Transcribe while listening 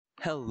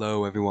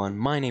Hello everyone,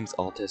 my name's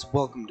Altus,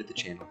 welcome to the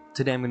channel.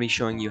 Today I'm going to be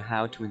showing you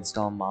how to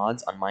install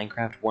mods on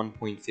Minecraft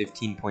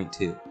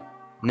 1.15.2.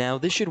 Now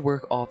this should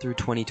work all through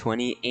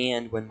 2020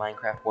 and when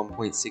Minecraft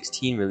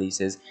 1.16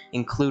 releases,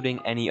 including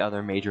any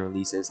other major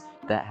releases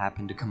that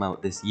happen to come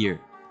out this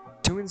year.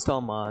 To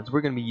install mods,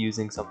 we're going to be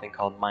using something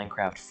called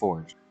Minecraft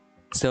Forge.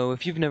 So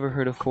if you've never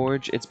heard of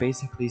Forge, it's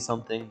basically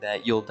something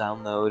that you'll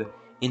download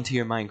into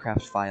your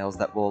Minecraft files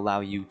that will allow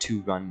you to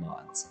run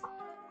mods.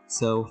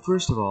 So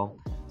first of all,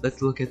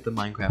 let's look at the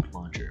Minecraft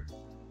launcher.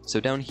 So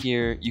down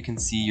here, you can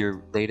see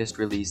your latest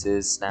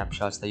releases,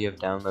 snapshots that you have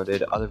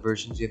downloaded, other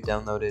versions you have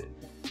downloaded,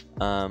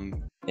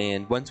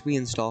 and once we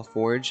install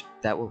Forge,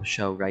 that will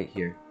show right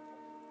here.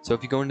 So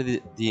if you go into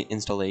the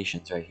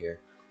installations right here,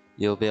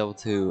 you'll be able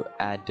to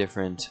add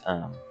different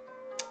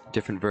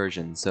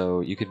versions.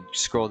 So you could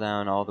scroll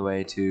down all the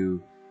way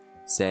to,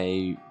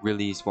 say,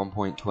 release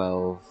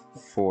 1.12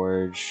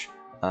 Forge.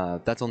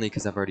 That's only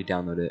because I've already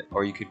downloaded it.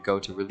 Or you could go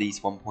to release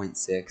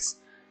 1.6.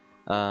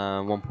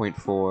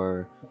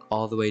 1.4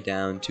 all the way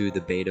down to the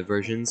beta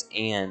versions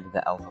and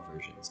the alpha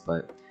versions,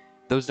 but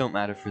those don't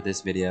matter for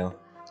this video.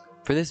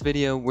 For this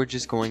video, we're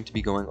just going to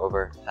be going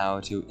over how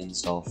to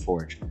install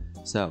Forge.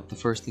 So the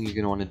first thing you're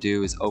going to want to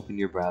do is open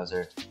your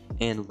browser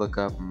and look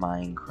up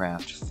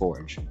Minecraft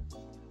Forge.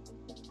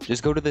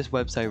 Just go to this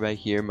website right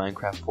here,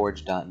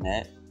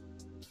 minecraftforge.net.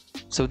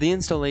 So the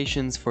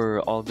installations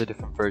for all the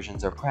different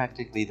versions are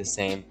practically the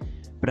same,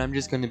 but I'm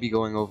just going to be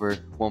going over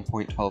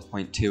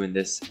 1.12.2 in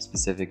this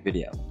specific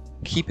video.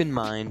 Keep in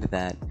mind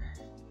that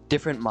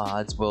different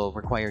mods will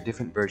require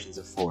different versions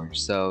of Forge.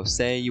 So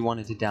say you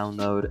wanted to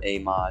download a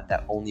mod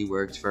that only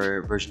worked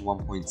for version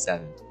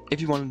 1.7. If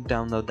you wanted to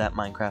download that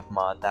Minecraft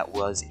mod that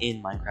was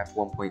in Minecraft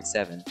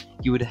 1.7,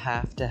 you would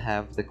have to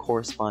have the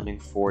corresponding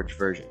Forge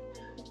version.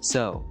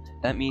 So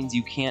that means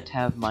you can't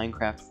have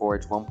Minecraft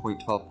Forge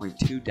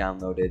 1.12.2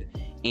 downloaded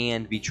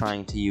and be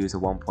trying to use a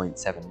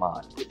 1.7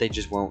 mod. They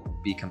just won't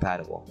be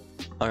compatible.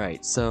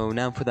 Alright, so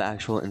now for the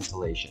actual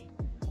installation.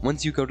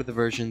 Once you go to the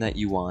version that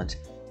you want,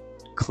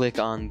 click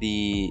on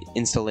the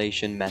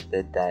installation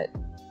method that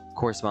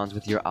corresponds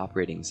with your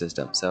operating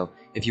system. So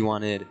if you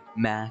wanted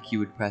Mac, you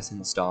would press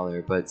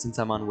installer, but since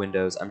I'm on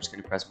Windows, I'm just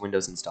going to press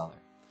Windows installer.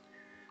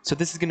 So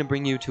this is going to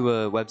bring you to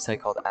a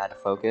website called Add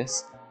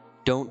Focus.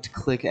 Don't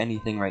click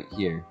anything right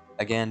here.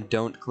 Again,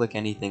 don't click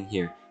anything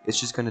here. It's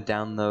just going to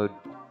download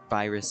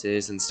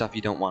viruses and stuff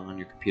you don't want on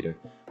your computer.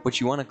 What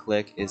you want to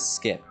click is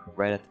skip,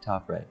 right at the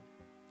top right.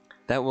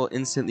 That will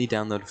instantly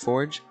download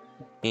Forge,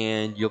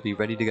 and you'll be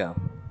ready to go.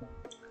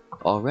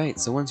 Alright,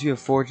 so once you have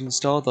Forge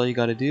installed, all you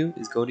gotta do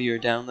is go to your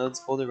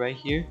downloads folder right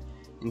here,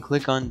 and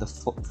click on the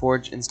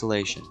Forge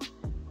installation.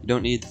 You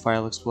don't need the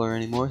File Explorer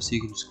anymore, so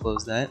you can just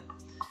close that.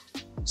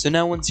 So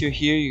now once you're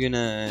here, you're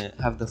gonna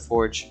have the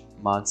Forge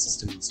mod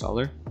system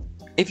installer.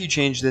 If you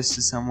change this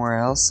to somewhere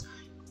else,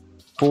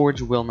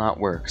 Forge will not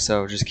work,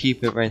 so just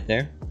keep it right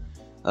there.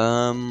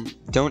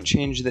 Don't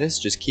change this,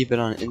 just keep it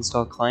on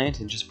install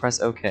client and just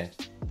press OK.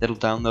 That'll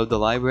download the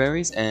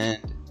libraries,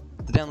 and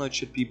the download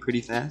should be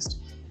pretty fast,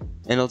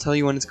 and it'll tell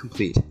you when it's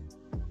complete.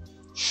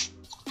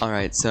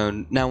 Alright,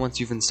 so now once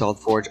you've installed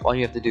Forge, all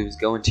you have to do is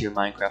go into your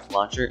Minecraft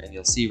launcher, and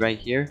you'll see right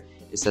here,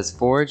 it says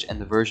Forge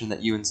and the version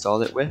that you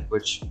installed it with,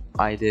 which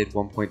I did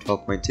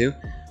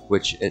 1.12.2,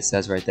 which it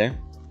says right there.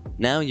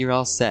 Now you're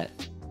all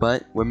set,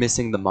 but we're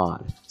missing the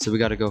mod, so we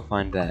gotta go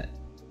find that.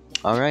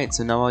 Alright,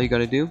 so now all you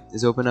gotta do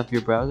is open up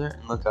your browser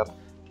and look up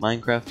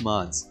Minecraft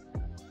mods.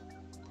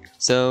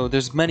 So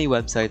there's many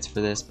websites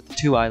for this, but the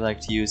two I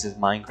like to use is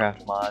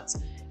Minecraft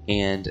Mods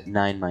and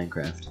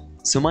 9Minecraft.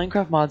 So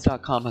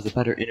minecraftmods.com has a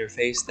better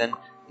interface than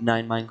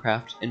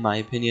 9Minecraft in my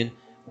opinion,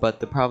 but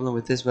the problem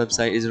with this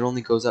website is it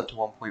only goes up to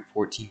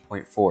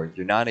 1.14.4.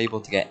 You're not able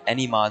to get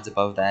any mods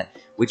above that,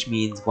 which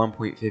means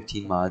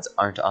 1.15 mods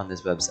aren't on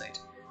this website.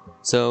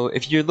 So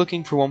if you're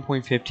looking for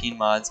 1.15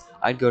 mods,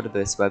 I'd go to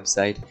this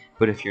website,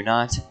 but if you're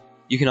not,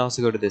 you can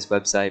also go to this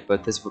website,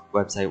 but this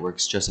website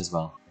works just as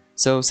well.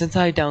 So since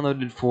I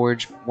downloaded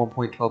Forge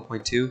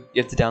 1.12.2, you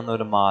have to download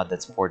a mod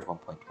that's Forge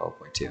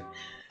 1.12.2.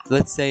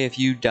 Let's say if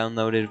you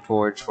downloaded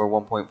Forge for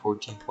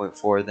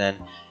 1.14.4, then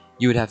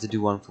you would have to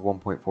do one for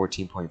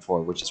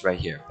 1.14.4, which is right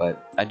here,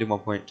 but I do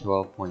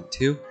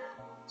 1.12.2,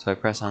 so I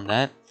press on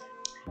that,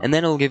 and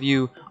then it'll give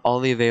you all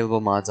the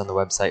available mods on the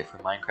website for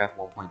Minecraft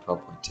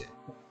 1.12.2.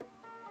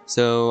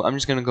 So I'm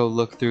just going to go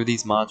look through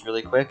these mods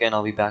really quick, and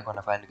I'll be back when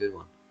I find a good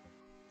one.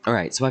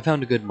 Alright, so I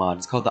found a good mod.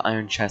 It's called the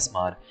Iron Chest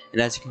mod,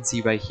 and as you can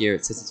see right here,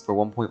 it says it's for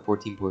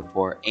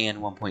 1.14.4 and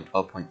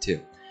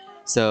 1.12.2.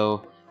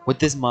 So what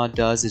this mod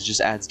does is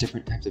just adds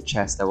different types of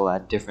chests that will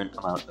add different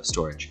amount of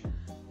storage.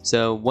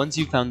 So once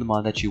you've found the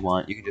mod that you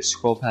want, you can just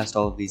scroll past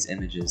all of these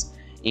images,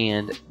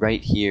 and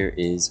right here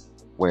is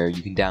where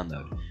you can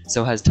download.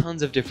 So it has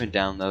tons of different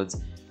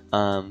downloads.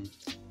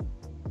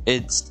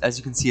 As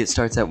you can see, it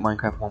starts at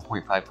Minecraft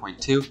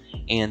 1.5.2,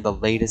 and the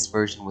latest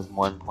version was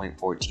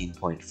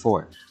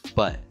 1.14.4.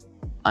 But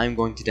I'm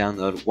going to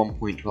download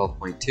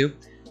 1.12.2.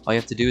 All you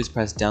have to do is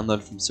press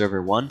download from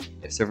server 1.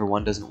 If server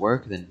 1 doesn't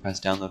work, then press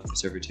download from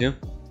server 2.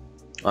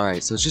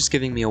 Alright, so it's just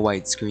giving me a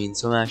white screen,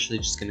 so I'm actually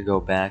just gonna go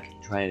back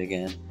and try it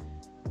again.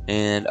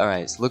 And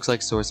alright, so it looks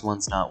like source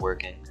 1's not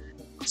working.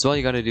 So all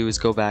you gotta do is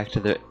go back to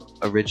the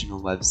original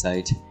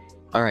website.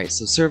 Alright,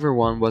 so server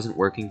 1 wasn't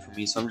working for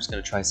me, so I'm just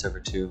gonna try server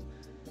 2.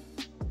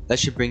 That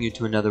should bring you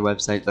to another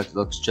website that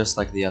looks just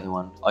like the other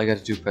one. All you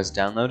gotta do is press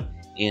download,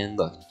 and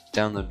look,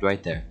 download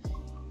right there.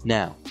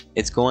 Now,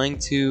 it's going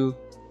to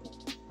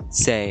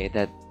say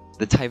that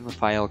the type of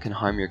file can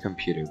harm your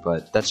computer,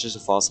 but that's just a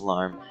false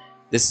alarm.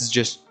 This is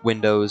just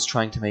Windows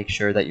trying to make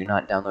sure that you're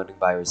not downloading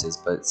viruses,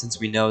 but since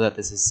we know that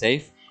this is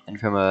safe and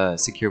from a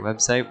secure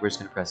website, we're just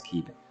going to press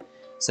keep.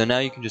 So now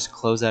you can just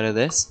close out of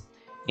this,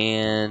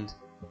 and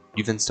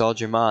you've installed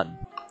your mod.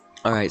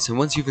 Alright, so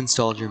once you've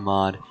installed your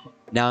mod,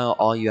 now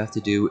all you have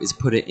to do is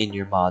put it in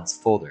your mods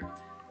folder.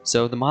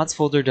 So the mods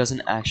folder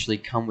doesn't actually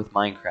come with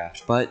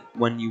Minecraft, but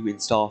when you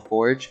install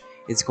Forge,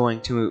 it's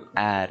going to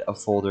add a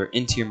folder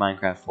into your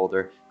Minecraft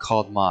folder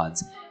called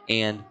mods.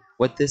 And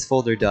what this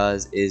folder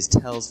does is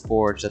tells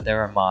Forge that there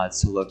are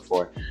mods to look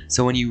for.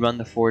 So when you run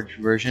the Forge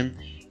version,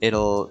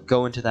 it'll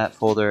go into that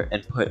folder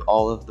and put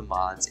all of the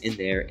mods in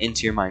there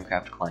into your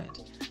Minecraft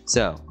client.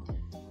 So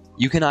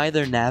you can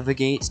either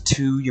navigate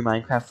to your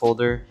Minecraft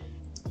folder,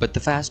 but the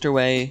faster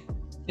way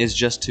is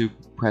just to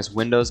press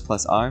Windows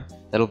plus R.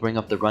 That'll bring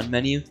up the run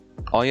menu.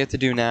 All you have to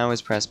do now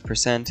is press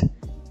 % and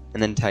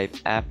then type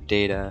app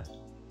data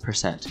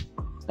 %.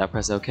 Now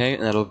press OK,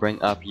 and that'll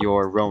bring up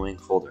your roaming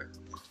folder.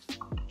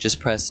 Just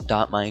press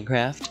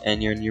 .minecraft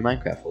and you're in your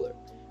Minecraft folder.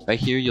 Right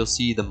here you'll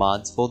see the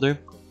mods folder.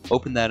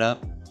 Open that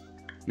up.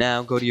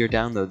 Now go to your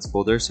downloads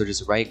folder, so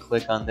just right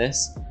click on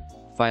this,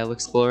 File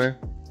Explorer,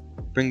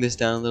 bring this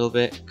down a little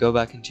bit, go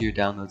back into your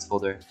downloads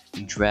folder,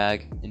 and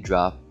drag and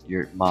drop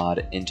your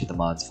mod into the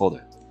mods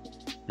folder.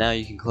 Now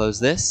you can close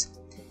this,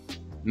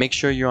 make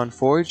sure you're on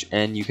Forge,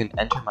 and you can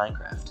enter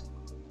Minecraft.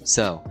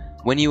 So,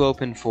 when you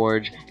open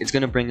Forge, it's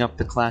going to bring up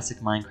the classic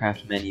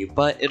Minecraft menu,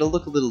 but it'll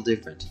look a little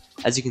different.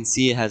 As you can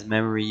see, it has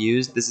memory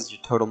used. This is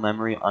your total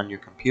memory on your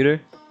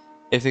computer.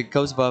 If it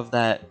goes above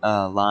that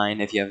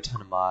line, if you have a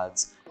ton of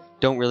mods,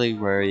 don't really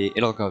worry,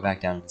 it'll go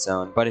back down on its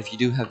own. But if you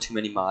do have too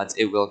many mods,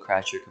 it will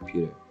crash your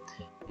computer.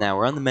 Now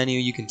we're on the menu.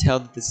 You can tell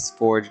that this is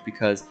Forge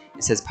because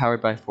it says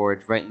powered by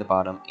Forge right in the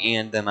bottom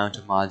and the amount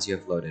of mods you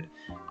have loaded.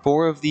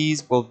 4 of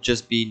these will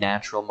just be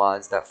natural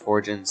mods that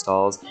Forge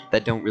installs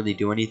that don't really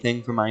do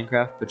anything for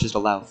Minecraft but just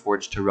allow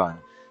Forge to run.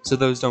 So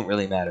those don't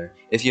really matter.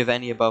 If you have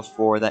any above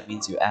 4, that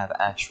means you have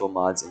actual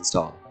mods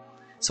installed.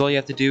 So all you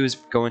have to do is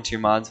go into your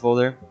mods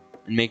folder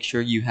and make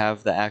sure you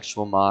have the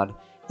actual mod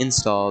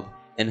installed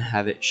and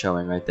have it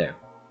showing right there.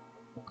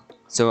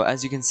 So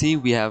as you can see,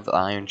 we have the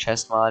Iron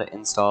Chest mod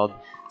installed.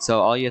 So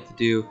all you have to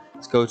do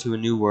is go to a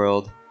new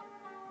world,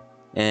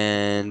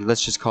 and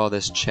let's just call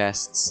this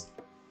chests.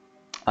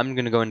 I'm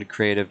going to go into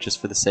creative just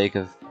for the sake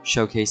of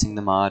showcasing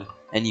the mod,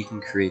 and you can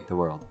create the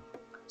world.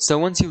 So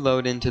once you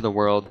load into the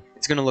world,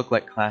 it's going to look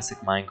like classic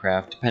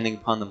Minecraft depending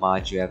upon the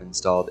mods you have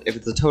installed. If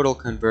it's a total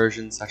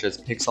conversion such as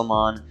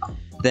Pixelmon,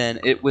 then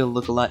it will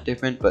look a lot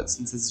different, but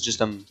since this is just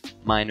a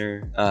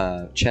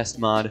minor chest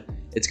mod,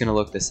 it's going to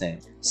look the same.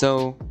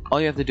 So all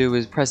you have to do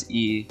is press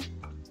E,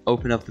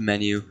 open up the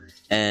menu,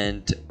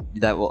 and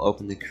that will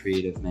open the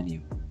creative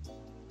menu.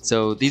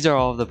 So these are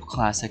all of the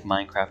classic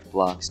Minecraft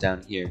blocks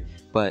down here,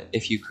 but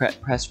if you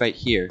press right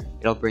here,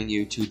 it'll bring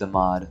you to the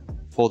mod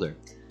folder.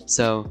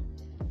 So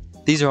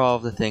these are all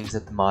of the things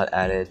that the mod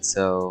added.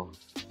 So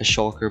a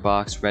shulker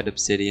box, red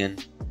obsidian,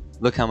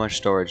 look how much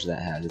storage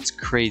that has, it's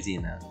crazy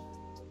amount.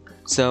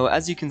 So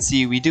as you can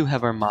see, we do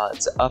have our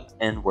mods up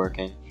and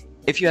working.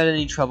 If you had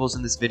any troubles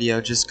in this video,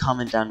 just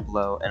comment down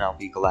below and I'll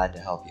be glad to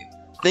help you.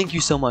 Thank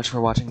you so much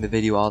for watching the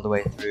video all the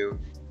way through.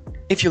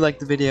 If you liked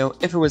the video,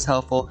 if it was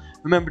helpful,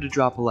 remember to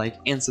drop a like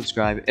and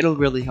subscribe. It'll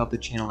really help the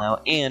channel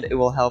out, and it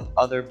will help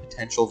other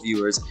potential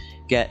viewers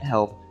get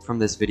help from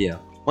this video.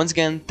 Once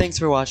again, thanks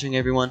for watching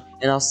everyone,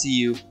 and I'll see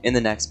you in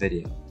the next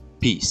video.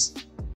 Peace.